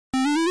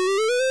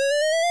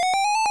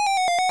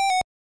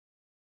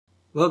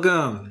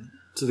Welcome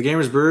to the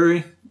Gamers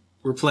Brewery.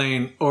 We're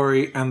playing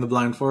Ori and the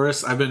Blind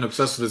Forest. I've been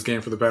obsessed with this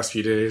game for the past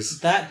few days.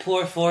 That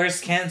poor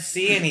forest can't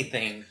see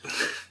anything.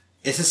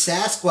 It's a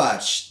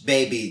Sasquatch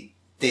baby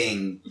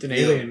thing. It's an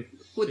alien.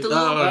 With the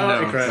little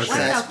no. What What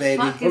Sass the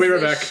baby. fuck is We'll be right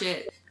this back.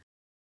 shit?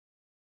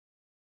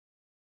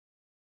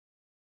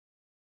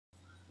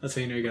 That's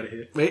how you know you gotta hit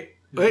it. Wait.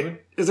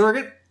 Is it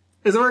working?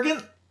 Is it working?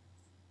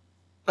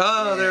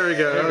 Oh, there we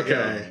go. There we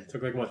Okay.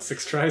 Took like what,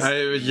 6 tries?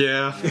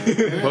 Yeah.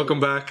 Welcome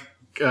back.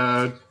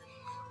 That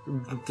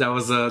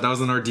was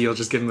an ordeal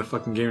just getting the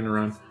fucking game to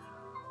run.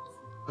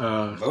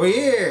 But we're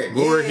here.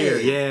 But we're Yay. here.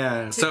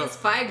 Yeah. It took So us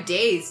 5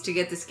 days to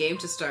get this game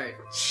to start.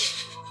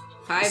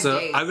 5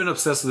 days. I've been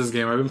obsessed with this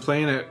game. I've been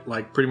playing it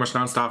like pretty much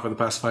nonstop for the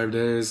past 5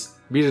 days.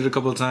 Beat it a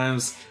couple of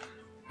times,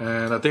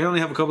 and I think I only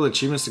have a couple of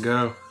achievements to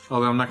go.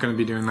 Although I'm not going to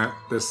be doing that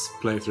this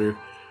playthrough,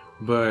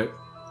 but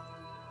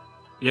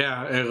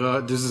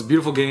yeah, this is a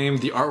beautiful game.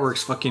 The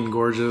artwork's fucking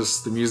gorgeous.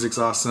 The music's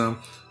awesome.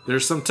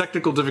 There's some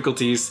technical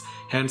difficulties,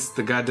 hence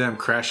the goddamn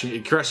crashing.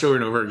 It crashed over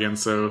and over again,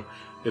 so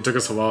it took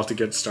us a while to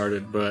get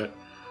started. But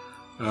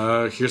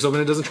here's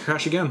hoping it doesn't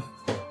crash again.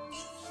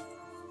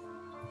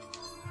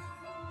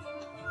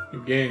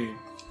 Good game.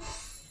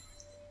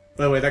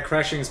 By the way, that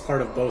crashing is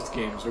part of both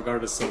games,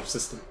 regardless of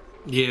system.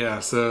 Yeah,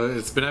 so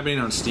it's been happening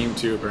on Steam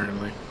too,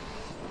 apparently.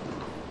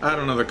 I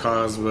don't know the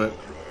cause, but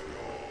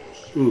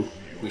ooh,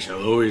 we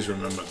shall always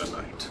remember the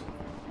night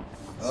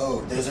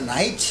Oh, there's a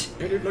knight?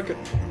 Yeah, dude, look at.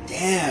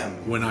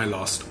 Damn. when I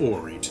lost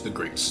Ori to the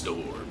great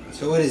storm.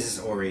 So what is this,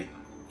 Ori?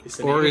 He's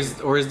an Ori's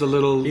alien. the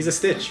little, He's a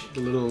Stitch.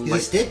 the little He's like,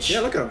 a Stitch? Yeah,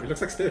 look at him. He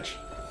looks like Stitch.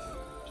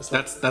 Just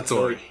like that's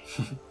Ori.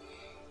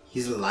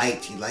 He's a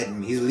light.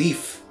 He's a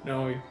leaf.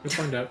 No, you'll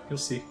find out. You'll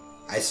see.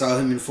 I saw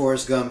him in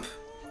Forrest Gump.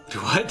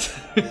 What?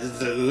 Is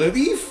the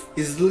leaf?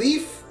 Is the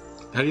leaf?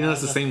 How do you know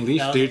it's the same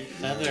leaf, dude?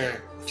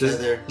 Feather. Just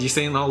Feather. you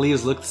saying all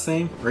leaves look the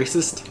same?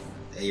 Racist?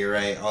 Yeah, you're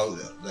right.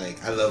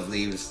 I love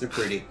leaves. They're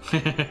pretty.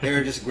 You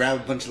ever just grab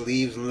a bunch of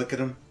leaves and look at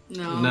them?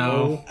 No.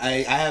 No.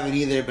 I haven't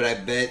either, but I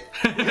bet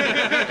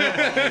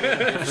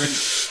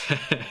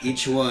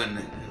each one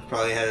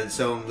probably had its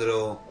own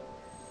little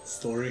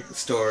Story.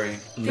 story.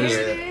 There There's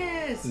it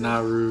is.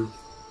 Naru.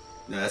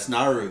 No, that's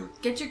Naru.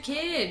 Get your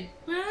kid.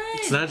 Right.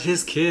 It's not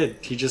his kid.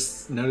 He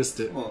just noticed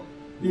it. Well,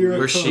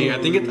 Or she.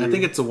 I think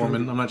it's a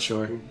woman. I'm not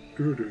sure.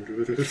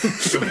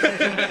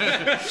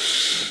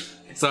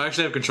 So I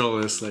actually have control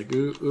of this. Like,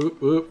 oop,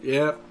 oop, oop.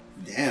 Yeah.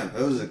 damn,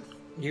 that was a.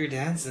 You're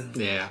dancing.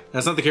 Yeah.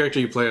 That's not the character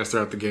you play as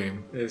throughout the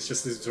game. It's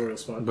just the tutorial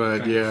spot. But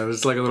Kinda. yeah,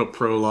 there's like a little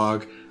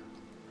prologue.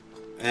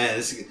 Man,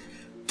 this is.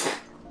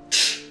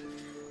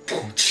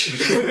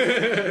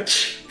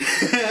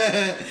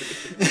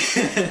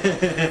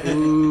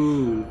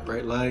 Ooh,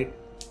 bright light.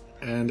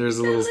 And there's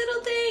a That little.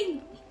 little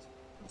thing.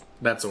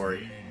 That's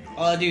Ori.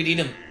 Oh, dude, eat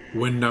him.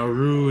 When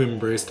Naru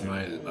embraced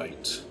my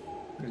light.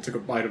 It took a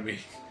bite of me.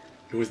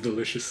 It was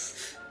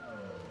delicious.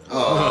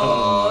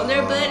 Oh. Oh,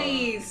 they're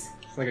buddies.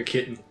 It's like a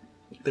kitten.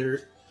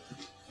 They're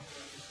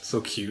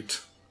so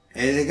cute.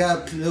 And they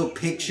got little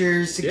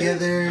pictures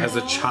together. As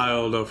a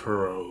child of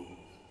her own.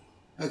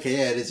 Okay,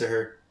 yeah, it is a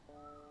her.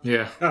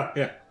 Yeah. Oh,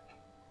 yeah.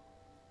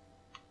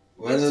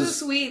 What are It's so those?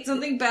 sweet.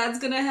 Something bad's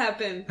gonna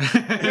happen.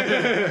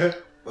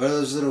 What are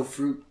those little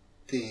fruit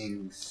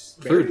things?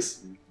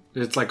 Berries.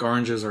 It's like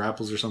oranges or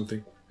apples or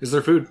something. Is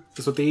their food?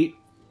 That's what they eat.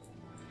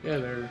 Yeah,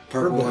 they're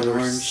Purple and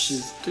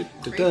herbivores. orange.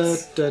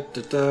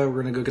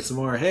 We're gonna go get some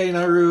more. Hey,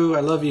 Naru,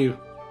 I love you.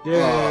 Yeah,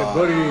 Aw.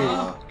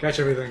 buddy. Catch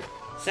everything.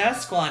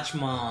 Sasquatch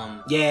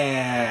mom.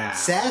 Yeah.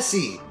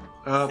 Sassy.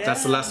 Oh,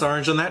 that's the last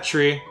orange on that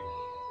tree.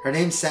 Her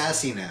name's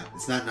Sassy now.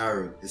 It's not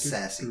Naru. It's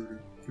Sassy.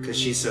 Because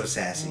she's so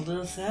sassy.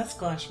 Little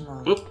Sasquatch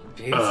mom. Whoop.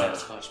 Big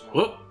Sasquatch mom.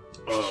 Whoop.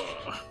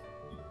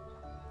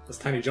 Those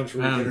tiny jumps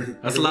really get her. Man,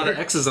 that's a lot of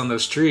X's on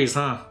those trees,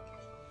 huh?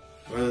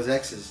 What are those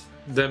X's?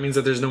 That means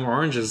that there's no more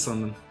oranges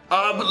on them.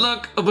 Oh, but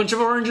look, a bunch of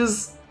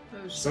oranges.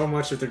 So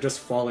much that they're just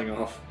falling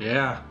off.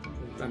 Yeah.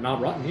 And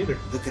not rotten either.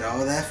 Look at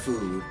all that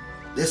food.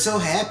 They're so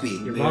happy.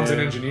 Your mom's an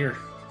Yeah. engineer.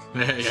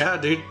 Yeah,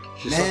 dude.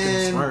 She's fucking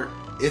Man, smart.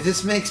 if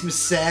this makes me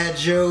sad,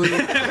 Joey,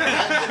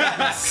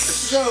 I'm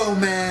so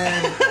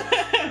mad.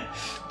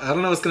 I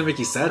don't know what's gonna make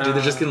you sad, dude.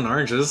 They're just getting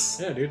oranges.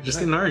 Yeah, dude. Just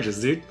getting oranges,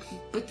 dude.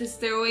 But this,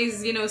 they're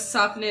always,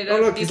 soften it Oh,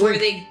 up look, he's before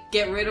Link. they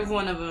get rid of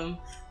one of them.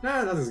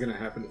 Nah, nothing's gonna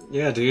happen.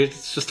 Yeah, dude.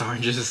 It's just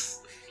oranges.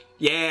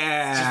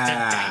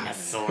 Yeah.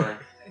 Dinosaur.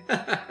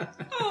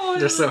 Oh,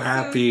 They're so that's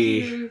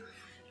happy. cute.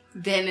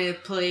 Then a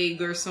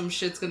plague or some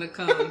shit's gonna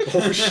come.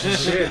 Oh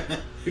shit.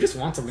 You just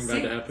want something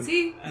bad to happen.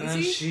 See? And You then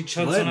see? she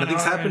chokes What? on an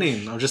Nothing's orange.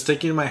 happening. I'm just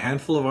taking my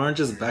handful of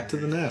oranges back to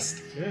the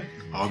nest. Yeah.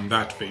 On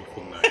that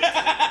fateful night.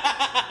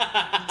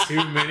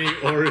 Too many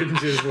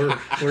oranges were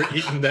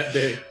eaten that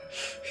day.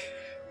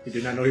 He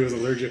did not know he was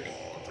allergic.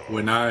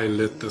 When I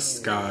lit the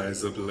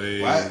skies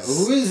ablaze. Why?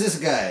 Who is this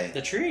guy?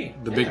 The tree.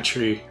 The big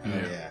tree. Oh,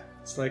 Yeah. yeah.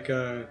 It's like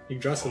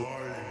Yggdrasil.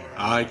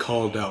 I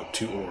called out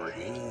to Ori.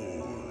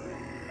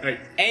 Hey,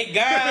 Hey,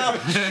 girl.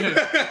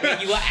 Where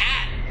you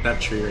at?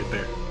 That tree right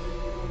there.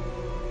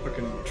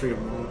 fucking tree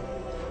of mom.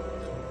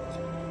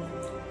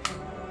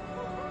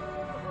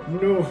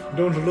 No,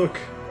 don't look.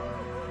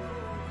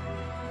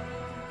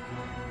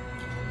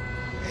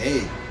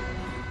 Hey,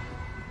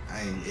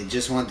 it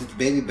just wanted its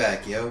baby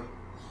back, yo.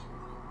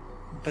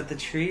 But the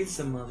tree's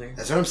the mother.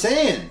 That's what I'm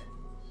saying.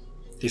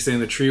 He's saying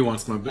the tree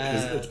wants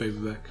its baby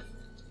back.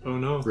 Oh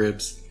no.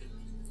 Ribs.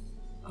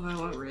 Oh, I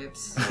want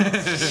ribs.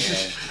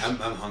 Yeah, I'm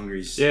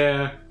hungry.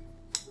 Yeah.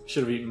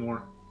 Should have eaten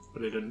more,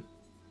 but I didn't.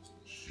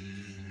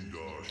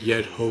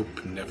 Yet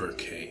hope never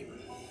came.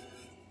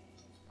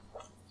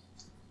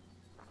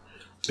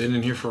 Been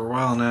in here for a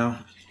while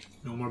now.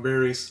 No more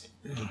berries.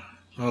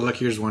 Oh, look,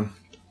 here's one.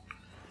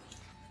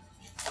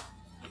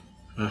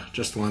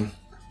 Just one.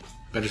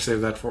 Better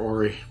save that for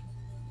Ori.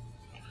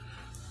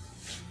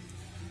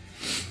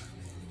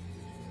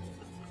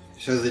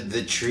 So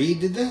the tree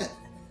did that?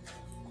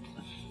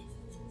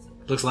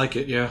 Looks like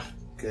it, yeah.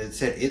 Because it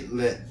said it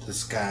lit the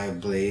sky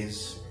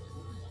blaze.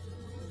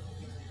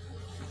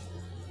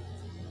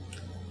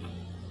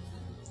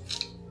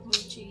 Oh,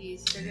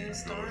 jeez. They're gonna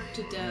starve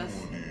to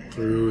death.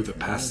 Through the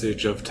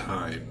passage of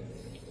time.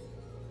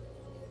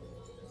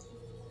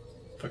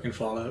 Fucking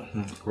Fallout.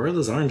 Where are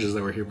those oranges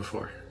that were here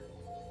before?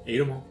 Ate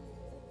them all.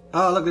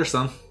 Oh, look, there's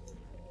some.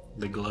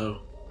 They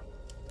glow.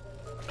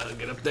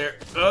 Get up there.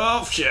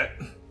 Oh, shit.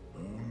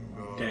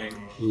 Dang.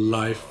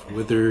 Life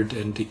withered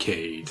and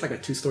decayed. It's like a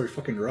 2-story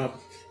fucking rub.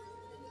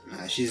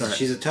 She's Alright.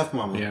 a tough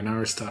mama. Yeah, now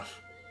it's tough.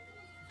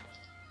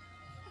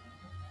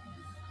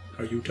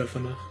 Are you tough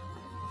enough?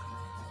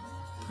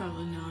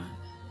 Probably not.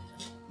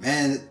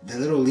 Man, that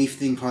little leaf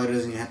thing probably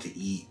doesn't even have to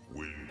eat.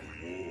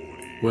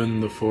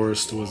 When the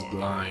forest was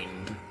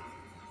blind.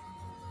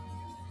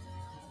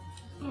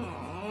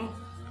 Aww.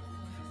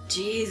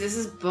 Jeez, this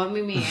is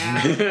bumming me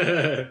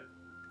out.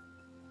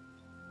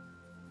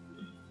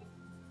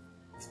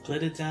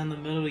 Split it down the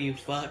middle, you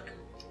fuck.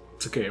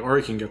 It's okay,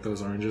 Ori can get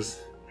those oranges.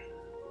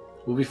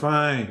 We'll be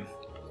fine.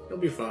 You'll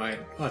be fine.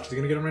 Watch, he's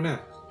gonna get them right now.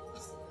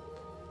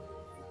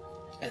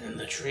 And then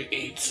the tree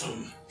ate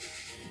some.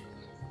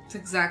 That's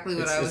exactly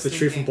what I was It's the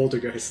tree from thinking.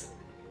 Poltergeist.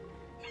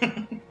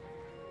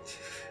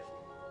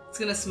 It's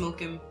gonna smoke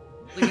him.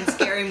 Like in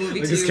Scary Movie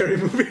Like 2. a scary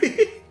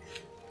movie.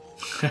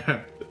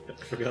 I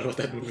forgot about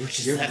that movie.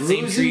 You're That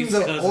same bruising tree's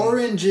the cousin.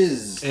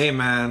 oranges. Hey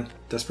man,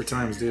 desperate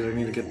times, dude. I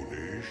need to get.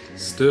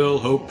 Still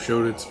hope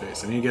showed its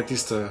face. I need to get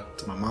these to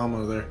my mom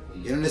over there.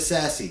 Get him to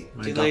Sassy.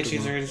 My Too late, adopted she's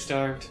mom. already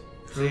starved.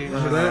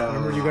 Remember that?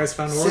 Remember you guys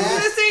found oranges? I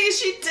was saying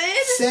she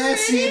did.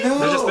 Sassy, no.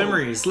 They're just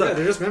memories. Look, Yeah,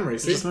 they're just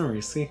memories. They're See? just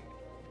memories. See.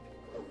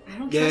 I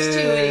don't trust you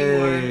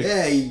anymore.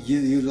 Yeah,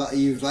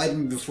 you've lied to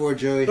me before,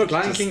 Joey. Look,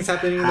 Lion King's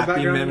happening in the Happy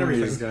background and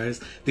memories, everything.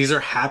 guys. These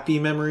are happy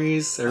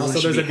memories. Everyone Also,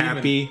 should be there's a demon.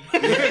 happy.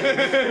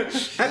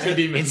 Happy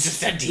demons. It's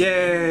just a demon.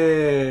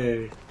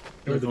 Yay!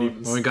 Or the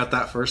demons. When we got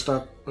that first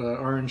up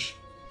orange,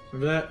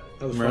 Remember that?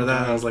 That was remember fun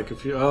that? I time. was like,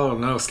 oh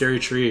no, scary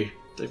tree.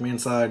 Take me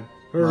inside.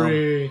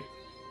 Hurry! Mom.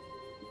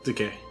 It's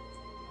okay.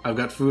 I've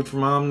got food for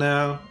mom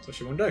now. So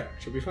she won't die.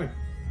 She'll be fine.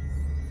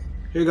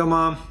 Here you go,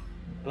 mom.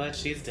 But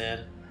she's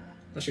dead.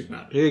 No, she's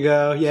not. Here you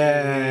go.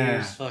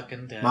 Yeah. She's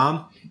fucking dead.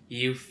 Mom?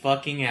 You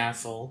fucking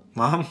asshole.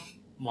 Mom?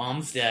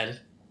 Mom's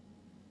dead.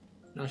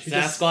 No, she's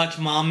just... Sasquatch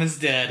mom is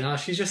dead. No,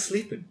 she's just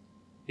sleeping.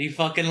 You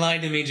fucking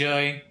lied to me,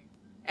 Joey.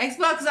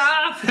 Xbox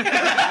off.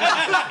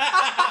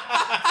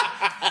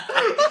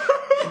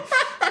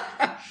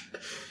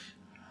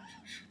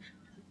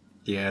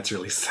 Yeah, it's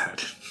really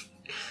sad.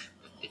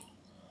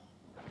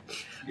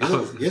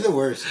 You're the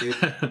worst, dude.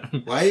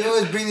 Why do you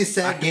always bring these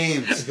sad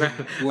games?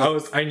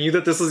 I knew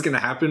that this was gonna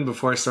happen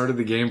before I started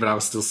the game, but I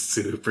was still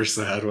super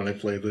sad when I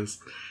played this.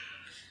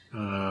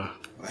 I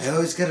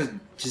always gotta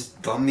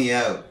just bum me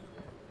out.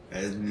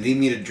 Leave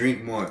me to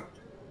drink more.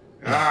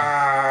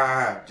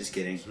 Just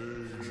kidding.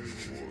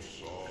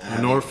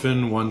 An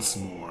orphan once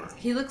more.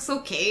 He looks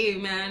okay,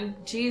 man.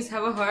 Jeez,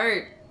 have a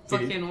heart.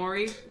 Fucking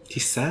Ori.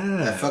 He's That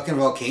sad. fucking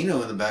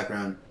volcano in the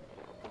background.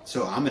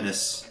 So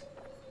ominous.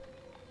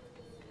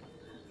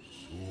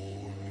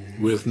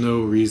 With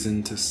no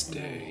reason to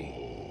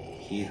stay.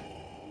 He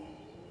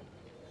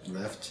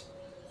left.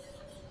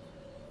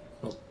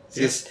 Oh,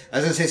 Yes, I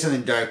was gonna say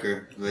something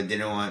darker, but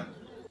didn't want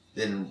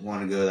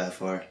to go that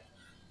far.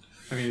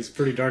 I mean, it's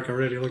pretty dark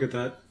already. Look at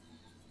that.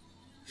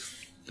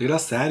 Look at how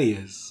sad he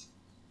is.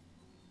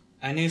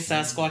 I knew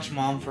Sasquatch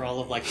mom for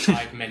all of like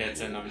 5 minutes,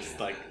 and I'm just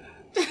like,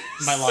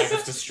 my life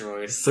is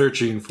destroyed.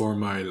 Searching for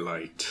my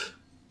light.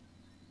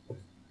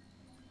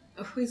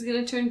 Oh, he's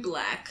gonna turn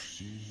black.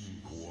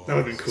 That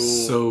would've been cool.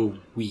 So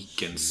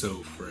weak and so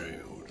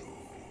frail.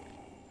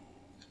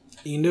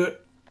 You can do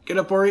it. Get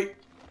up, Ori.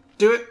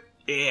 Do it.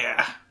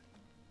 Yeah.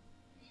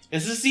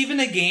 Is this even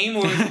a game,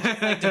 or is it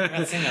just like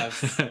depressing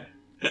us? Now,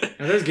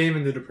 there's game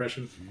in the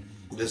depression.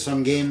 There's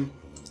some game.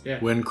 Yeah.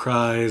 When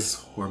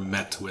cries were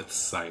met with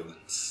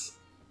silence.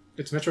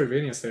 It's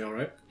Metroidvania style,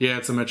 right? Yeah,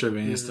 it's a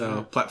Metroidvania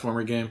style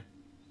platformer game.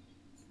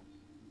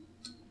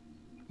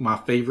 My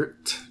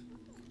favorite.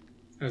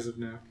 As of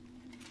now.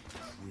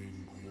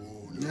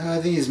 No,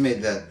 I think he's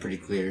made that pretty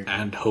clear.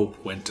 And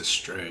hope went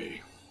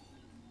astray.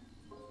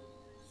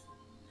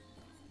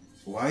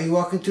 Why are you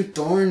walking through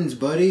thorns,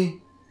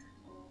 buddy?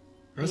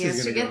 He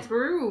has to get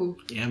through.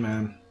 Yeah,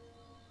 man.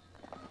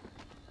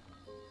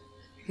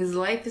 His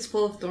life is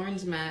full of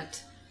thorns,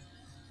 Matt.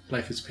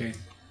 Life is pain.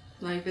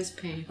 Life is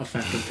pain. A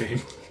phantom pain.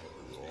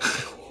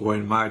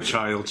 When my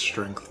child's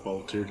strength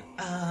faltered.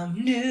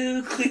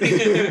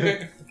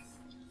 Nuclear.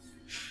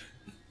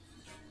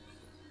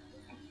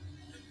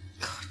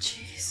 Oh,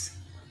 jeez.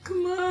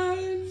 Come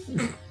on.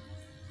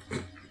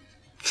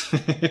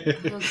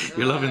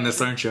 You're loving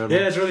this, aren't you, Edward?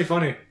 Yeah, it's really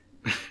funny.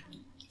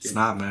 It's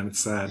not, man. It's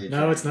sad.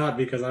 No, it's not,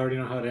 because I already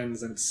know how it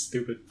ends and it's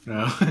stupid.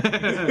 No.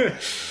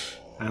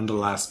 And the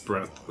last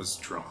breath was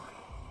drawn.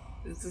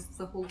 Is this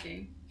the whole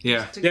game?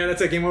 Yeah. Yeah,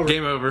 that's it. Game over.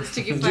 Game over.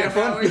 To give Did you 5 have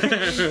fun? hours.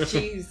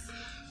 Jeez.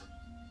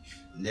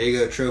 There you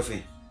go,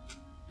 trophy.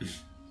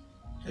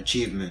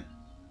 Achievement.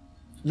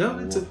 No,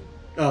 it's a...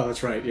 Oh,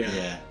 that's right, yeah.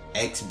 Yeah.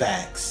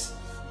 X-backs.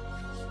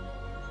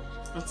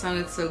 That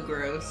sounded so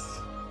gross.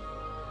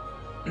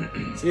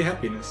 See,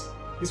 happiness.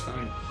 He's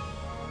fine.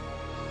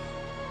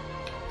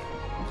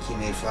 He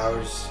made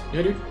flowers.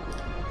 Yeah, dude.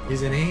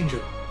 He's an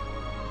angel.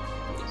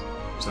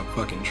 It's a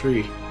fucking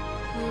tree.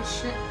 Oh,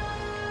 shit.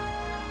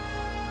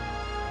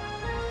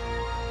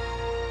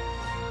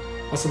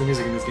 Also, the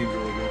music in this game is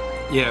really good.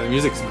 Yeah, the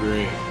music's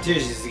great.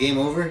 Seriously, is the game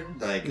over?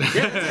 Like,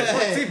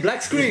 See,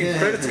 black screen.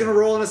 Credits gonna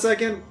roll in a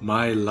second.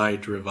 My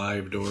light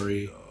revived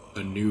Ori.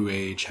 A new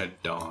age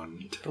had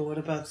dawned. But what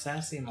about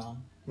Sassy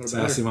Mom? What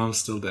about Sassy her? Mom's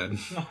still dead.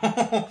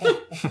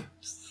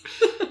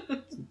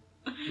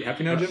 You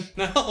happy now, Jim?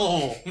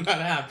 No, I'm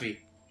not happy.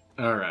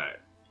 Alright.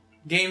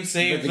 Game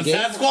saved, But but the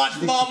game-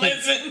 Sasquatch Mom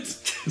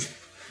isn't.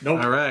 Nope.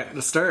 Alright,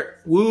 let's start.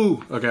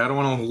 Woo! Okay, I don't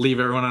want to leave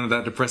everyone on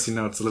that depressing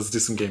note, so let's do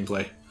some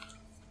gameplay.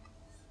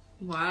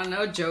 Well, I don't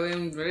know, Joey.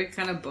 I'm really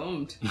kind of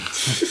bummed.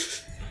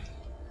 It's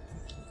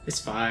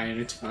fine.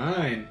 It's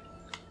fine.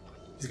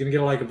 He's gonna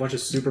get like a bunch of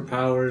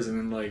superpowers and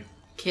then like.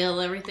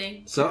 Kill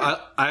everything. So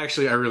I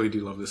really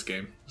do love this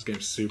game. This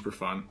game's super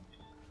fun.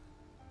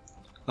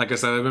 Like I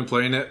said, I've been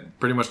playing it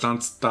pretty much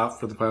non-stop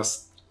for the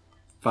past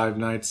 5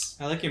 nights.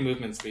 I like your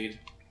movement speed.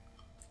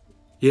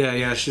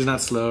 Yeah, she's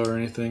not slow or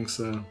anything,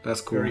 so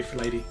that's cool. Very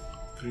flighty,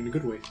 but in a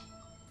good way.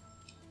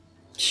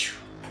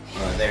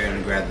 oh, they're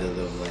gonna grab the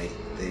little light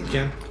thing.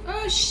 Again,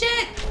 Oh,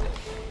 shit!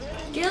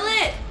 Kill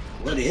it!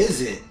 What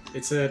is it?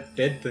 it's a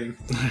dead thing.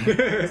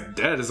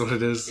 Dead is what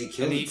it is. It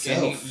killed And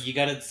itself. you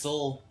got its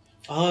soul.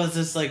 Oh, is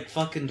this like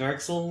fucking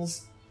Dark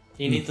Souls?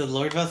 You need the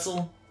Lord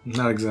Vessel?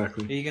 Not Are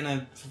exactly. you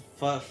gonna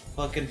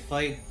fucking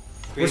fight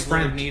Where's Great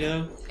Lord Frank?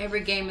 Nito?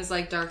 Every game is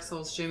like Dark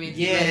Souls, Jimmy. Let it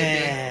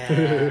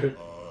Yeah.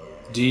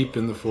 Deep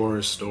in the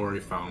forest, Ori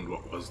found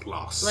what was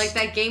lost. be. Like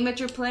that game that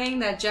you're playing,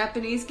 that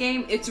Japanese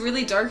game, it's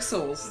really Dark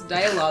Souls.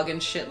 Dialogue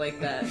and shit like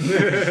that.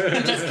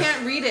 You just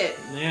can't read it.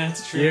 Yeah,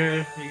 it's true.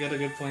 Yeah. You got a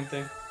good point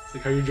there. It's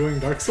like, are you enjoying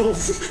Dark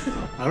Souls?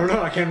 I don't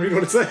know. I can't read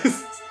what it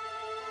says.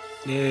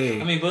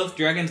 Yay. I mean, both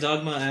Dragon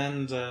Dogma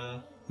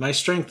and My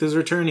strength is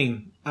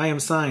returning. I am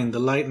Sign, the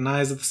light and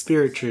eyes of the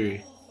spirit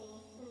tree.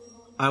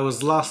 I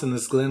was lost in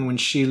this glen when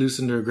she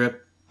loosened her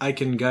grip. I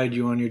can guide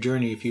you on your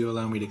journey if you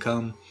allow me to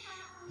come.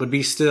 But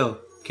be still.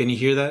 Can you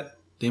hear that?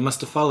 They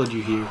must have followed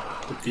you here.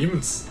 The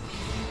demons.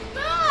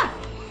 Ah!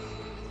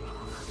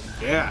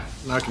 Yeah,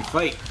 now I can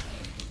fight.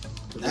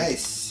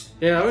 Nice.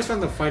 Yeah, I always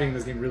found the fighting in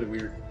this game really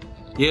weird.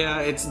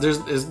 Yeah,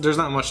 there's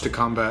not much to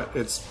combat.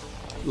 It's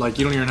like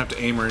you don't even have to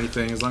aim or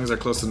anything. As long as they're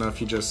close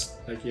enough, you just...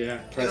 Like,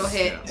 yeah. It'll Press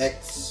hit.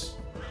 X.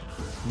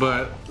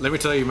 But let me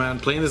tell you, man,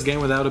 playing this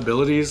game without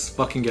abilities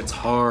fucking gets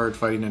hard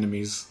fighting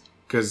enemies.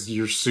 Because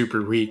you're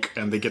super weak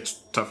and they get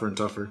tougher and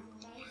tougher.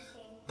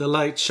 The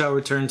light shall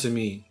return to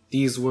me.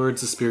 These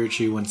words the spirit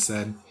tree once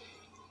said.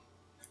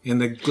 In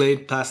the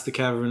glade past the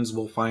caverns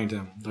we'll find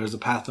him. There's a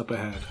path up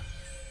ahead.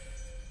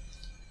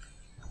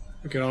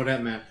 Look at all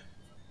that map.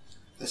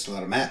 That's a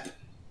lot of map.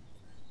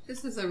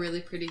 This is a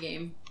really pretty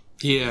game.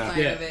 Yeah. Design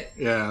Yeah. of it.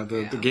 Yeah,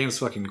 the Yeah. game's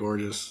fucking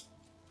gorgeous.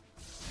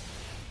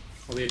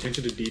 All the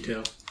attention to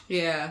detail.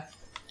 Yeah.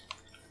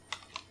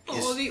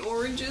 Yes. All the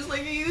oranges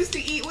like I used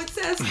to eat with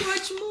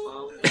Sasquatch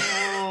Mom.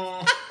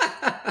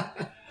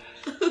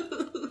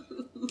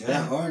 They're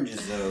not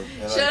oranges though.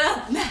 They're Shut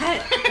up,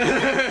 Matt.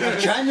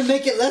 I'm trying to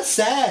make it less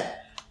sad.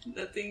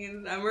 The thing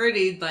is, I'm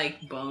already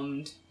like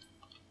bummed.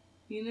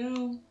 You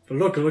know? But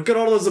look at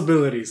all those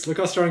abilities. Look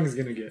how strong he's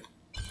gonna get.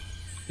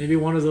 Maybe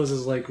one of those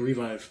is like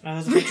revive. I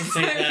was about to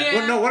say that. Yeah.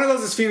 Well, no, one of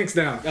those is Phoenix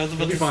down. I was He'll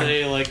about be to fine.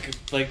 say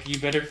like you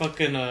better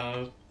fucking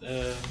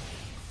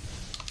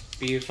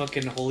be a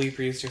fucking holy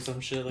priest or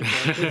some shit like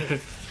that,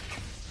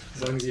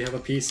 As long as you have a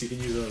piece, you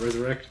can use a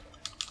resurrect.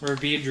 or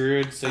be a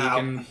druid so Ow. you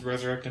can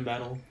resurrect in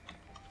battle.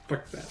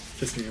 Fuck that.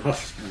 Pissed me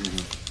off.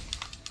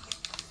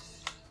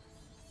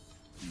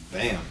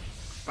 Bam.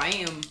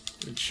 Bam.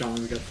 And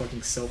Shaman's got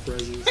fucking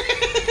self-reses.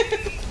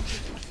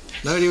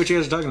 No idea what you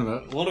guys are talking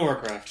about. World of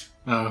Warcraft.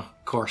 Oh,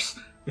 of course.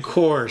 Of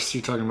course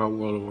you're talking about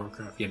World of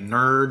Warcraft, you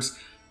nerds.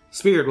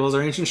 Spirit wells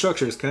are ancient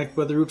structures connected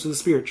by the roots of the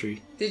spirit tree.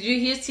 Did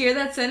you just hear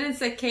that sentence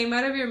that came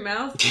out of your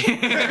mouth? Use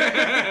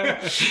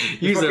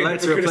their fucking light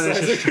to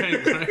replenish your criticizer.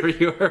 strength whenever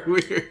you are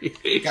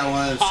weary. Got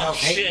one of those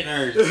self-hating shit.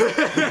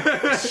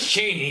 nerds.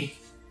 Cheney.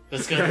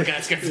 That's gonna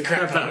the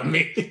crap out of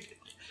me.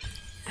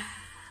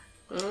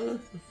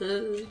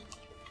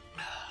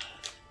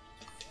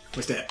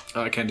 What's that?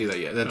 Oh, I can't do that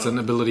yet. That's an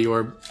ability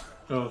orb.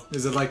 Oh,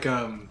 is it like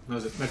what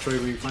was it Metroid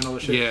where you find all the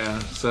shit? Yeah.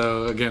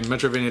 So again,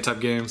 Metroidvania type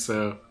game.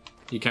 So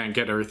you can't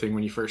get everything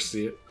when you first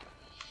see it.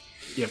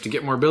 You have to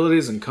get more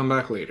abilities and come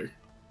back later.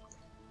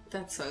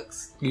 That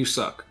sucks. You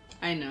suck.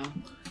 I know.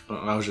 Oh,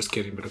 I was just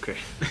kidding, but okay.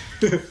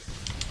 Didn't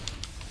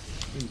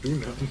do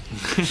nothing.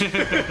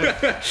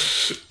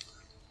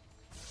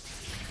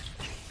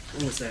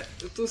 What was that?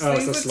 Those Oh,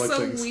 things it's the look slug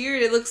so things.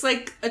 weird. It looks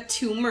like a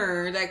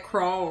tumor that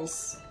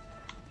crawls.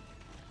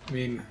 I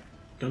mean,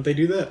 don't they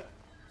do that?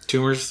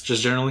 Tumors,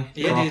 just generally.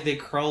 Yeah, Crawl. dude, they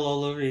crawl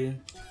all over you.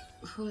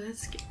 Oh,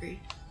 that's scary.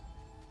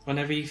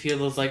 Whenever you feel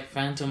those like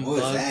phantom What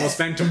was bugs. that? Oh,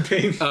 phantom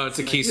pain. Oh, it's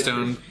a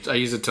keystone. I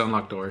use it to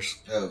unlock doors.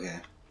 Okay.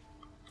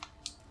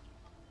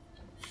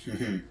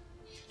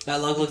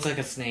 That log looks like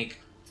a snake.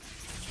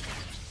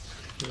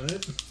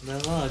 What?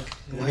 That log.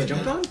 I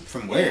jumped on?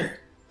 From where?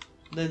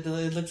 It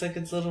looks like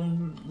its little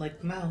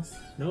like mouth.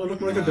 No, it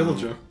looked more like a devil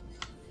jump.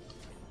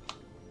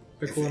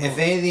 If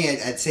anything,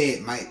 I'd say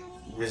it might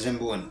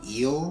resemble an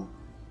eel.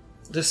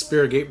 This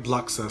spirit gate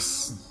blocks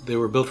us. They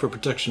were built for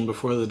protection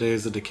before the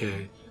days of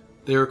decay.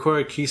 The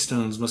required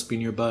keystones must be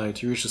nearby.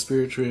 To reach the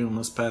spirit tree, we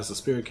must pass the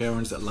spirit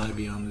caverns that lie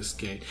beyond this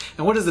gate.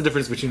 And what is the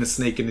difference between a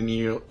snake and an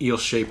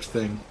eel-shaped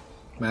thing,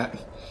 Matt?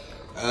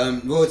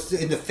 Well, it's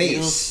in the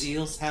face.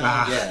 Eels have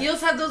Yeah. Eels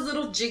have those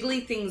little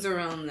jiggly things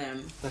around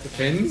them. The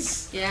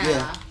fins?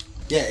 Yeah.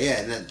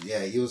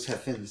 Yeah, eels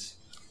have fins.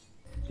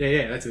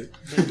 Yeah, that's it.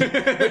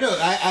 But no,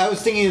 I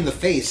was thinking in the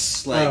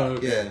face, like, Oh,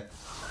 okay. yeah.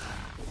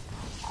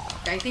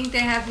 I think they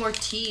have more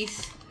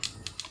teeth.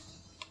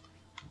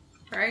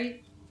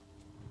 Right?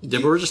 Yeah,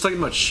 but we're just talking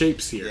about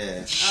shapes here.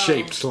 Yeah. It's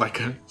shaped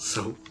like a...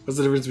 So, what's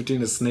the difference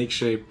between a snake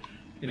shape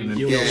and an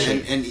eel Yeah,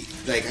 shape? and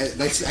like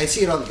I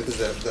see it all because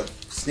the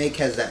snake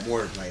has that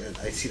more, like,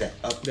 I see that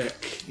up. That,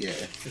 Yeah.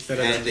 Instead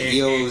of And the that-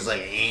 eel is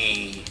like,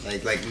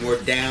 like more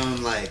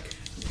down, like,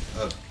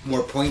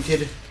 more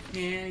pointed.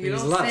 Yeah, you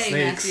There's don't a lot of say,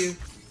 snakes. Matthew.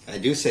 I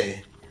do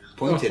say Oh,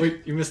 pointed.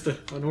 wait, you missed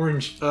an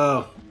orange.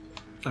 Oh,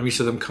 I'm used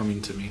to them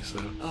coming to me, so...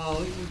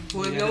 Oh,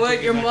 well, you Yeah, know what?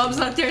 take Your it back. mom's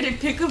not there to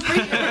pick up for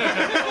you.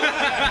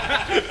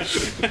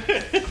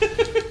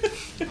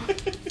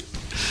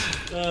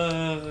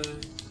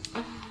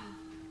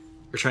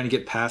 We're trying to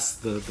get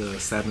past the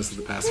sadness of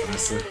the past,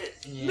 Vanessa.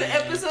 The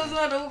episode's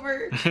not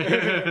over.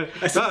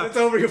 I said it's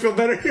over, you'll feel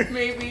better.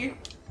 Maybe.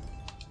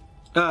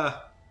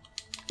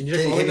 Can you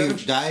take Can falling you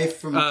damage? die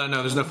from? No,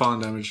 there's no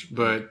falling damage,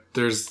 but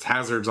there's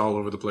hazards all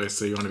over the place,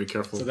 so you want to be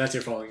careful. So that's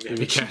your falling If you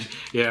damage. can't,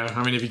 yeah,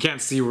 I mean, if you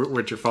can't see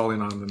what you're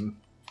falling on, then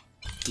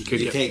you could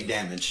you get take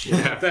damage.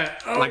 yeah,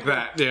 That. Oh. like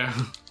that. Yeah,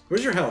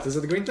 Where's your health? Is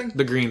it the green thing?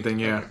 the green thing.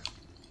 Yeah,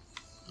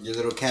 Your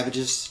little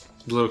cabbages.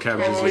 the little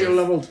cabbages. Oh, yeah. you're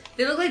leveled.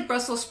 They look like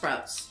Brussels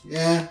sprouts.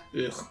 Yeah.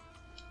 Ugh.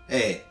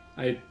 Hey,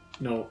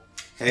 No,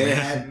 have you ever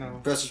had No.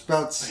 Brussels I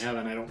sprouts?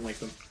 haven't. I don't like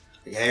them.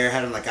 Have you ever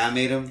had them like I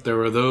made them? There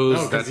were those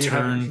No, that because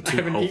turned I to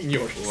haven't hope eaten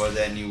yours. Well,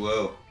 then you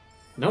will.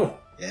 No,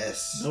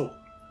 Yes. no.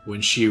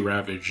 when she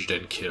ravaged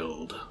and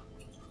killed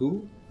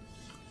Who?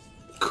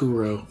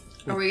 Kuro.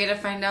 Are we gonna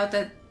find out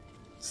that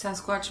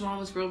Sasquatch mom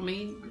was real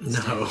mean?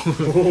 No,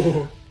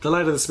 Oh, the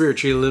light of the spirit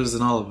tree lives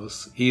in all of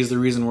us. He is the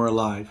reason we're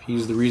alive. He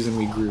is the reason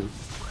we grew.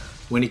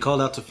 When he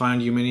called out to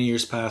find you many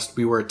years past,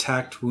 we were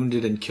attacked,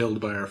 wounded, and killed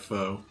by our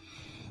foe.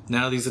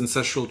 Now these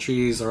ancestral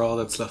trees are all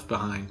that's left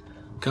behind.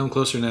 Come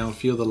closer now and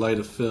feel the light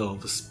of Phil,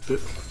 the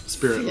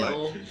spirit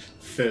light.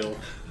 Phil.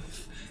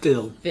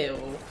 Phil.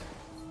 Phil.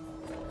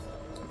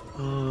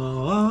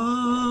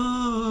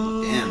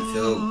 Oh, Damn,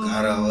 Phil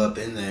got all up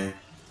in there.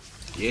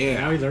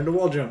 yeah. Now he learned to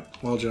wall jump.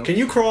 Wall jump. Can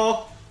you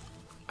crawl?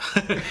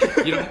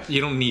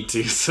 You don't need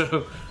to,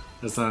 so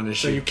that's not an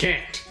So issue. you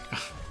can't.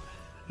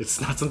 It's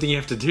not something you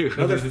have to do.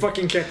 Another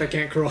fucking cat that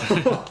can't crawl.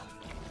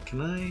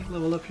 Can I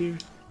level up here?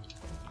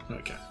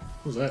 Okay.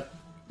 What's that?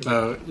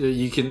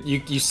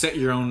 You set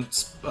your own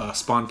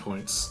spawn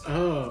points,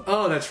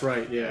 Oh, that's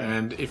right. Yeah.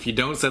 and if you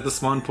don't set the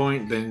spawn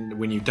point, then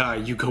when you die,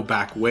 you go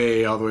back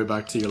all the way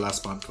back to your last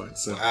spawn point.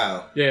 So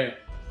Wow. Yeah.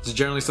 it's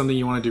generally something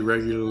you want to do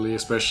regularly,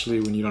 especially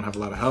when you don't have a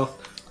lot of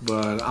health.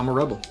 But I'm a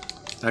rebel.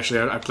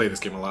 Actually, I play this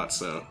game a lot,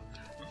 so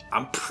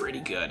I'm pretty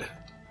good.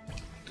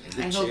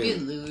 I hope you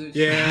lose.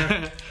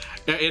 Yeah.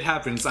 It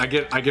happens. I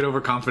get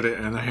overconfident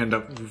and I end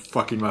up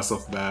fucking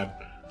myself bad.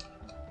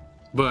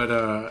 But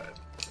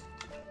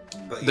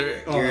But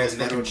There- you're that's a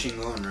metal fucking-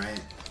 chingon, right?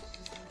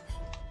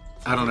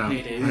 I don't know.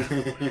 Mayday.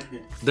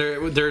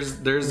 There's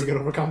Get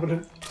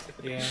overconfident.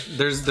 Yeah.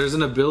 there's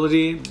an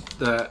ability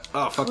that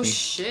fuck Oh me.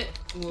 shit.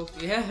 Well,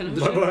 yeah. no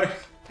Bye shit. bye.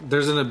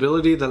 There's an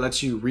ability that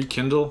lets you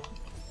rekindle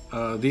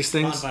these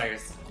things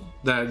Bonfires.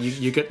 that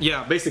you get.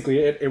 Yeah, basically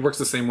it works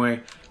the same way.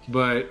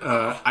 But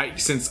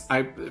since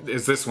I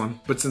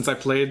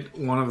played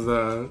one of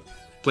the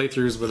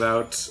playthroughs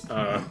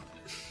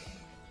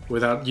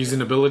without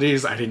using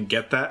abilities, I didn't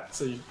get that,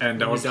 So you- and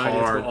that when was you die, you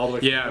have to hard. go all the way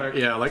Yeah, back?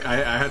 yeah. Like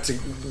I had to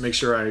make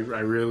sure I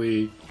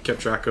really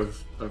kept track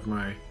of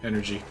my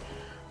energy.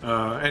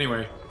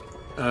 Anyway,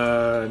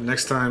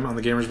 Next time on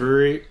the Gamers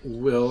Brewery,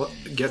 we'll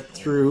get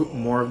through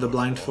more of the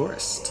Blind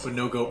Forest. But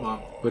no goat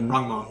mom. But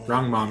Wrong mom.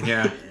 Wrong mom,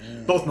 yeah.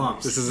 Both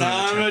moms. This is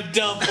I'm a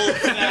double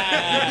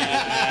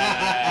fan.